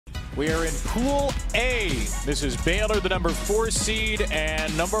We are in Pool A. This is Baylor, the number 4 seed,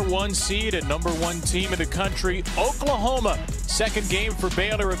 and number 1 seed and number 1 team in the country, Oklahoma. Second game for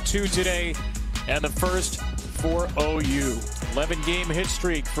Baylor of 2 today, and the first for OU. 11-game hit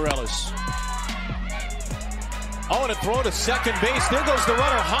streak for Ellis. Oh, and a throw to second base. There goes the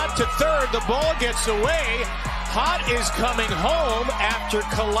runner, Hot to third. The ball gets away. Hot is coming home after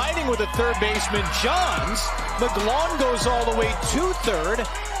colliding with the third baseman, Johns. McGlawn goes all the way to third,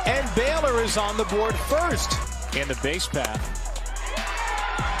 and Baylor is on the board first. In the base path.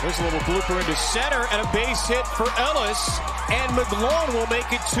 There's a little blooper into center, and a base hit for Ellis, and McGlawn will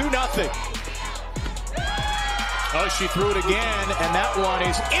make it 2-0. Oh, she threw it again, and that one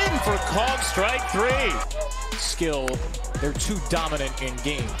is in for called strike 3. Skill, they're too dominant in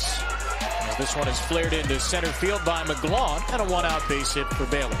games. As this one is flared into center field by McGlawn, and a 1-out base hit for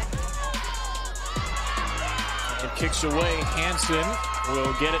Baylor. And kicks away, Hansen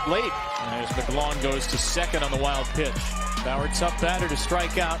will get it late as McGlawn goes to second on the wild pitch. Bauer, tough batter to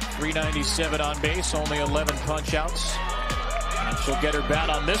strike out, 397 on base, only 11 punch outs. And she'll get her bat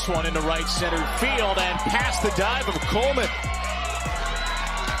on this one into right center field and past the dive of Coleman.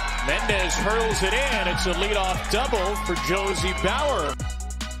 Mendez hurls it in. It's a leadoff double for Josie Bauer.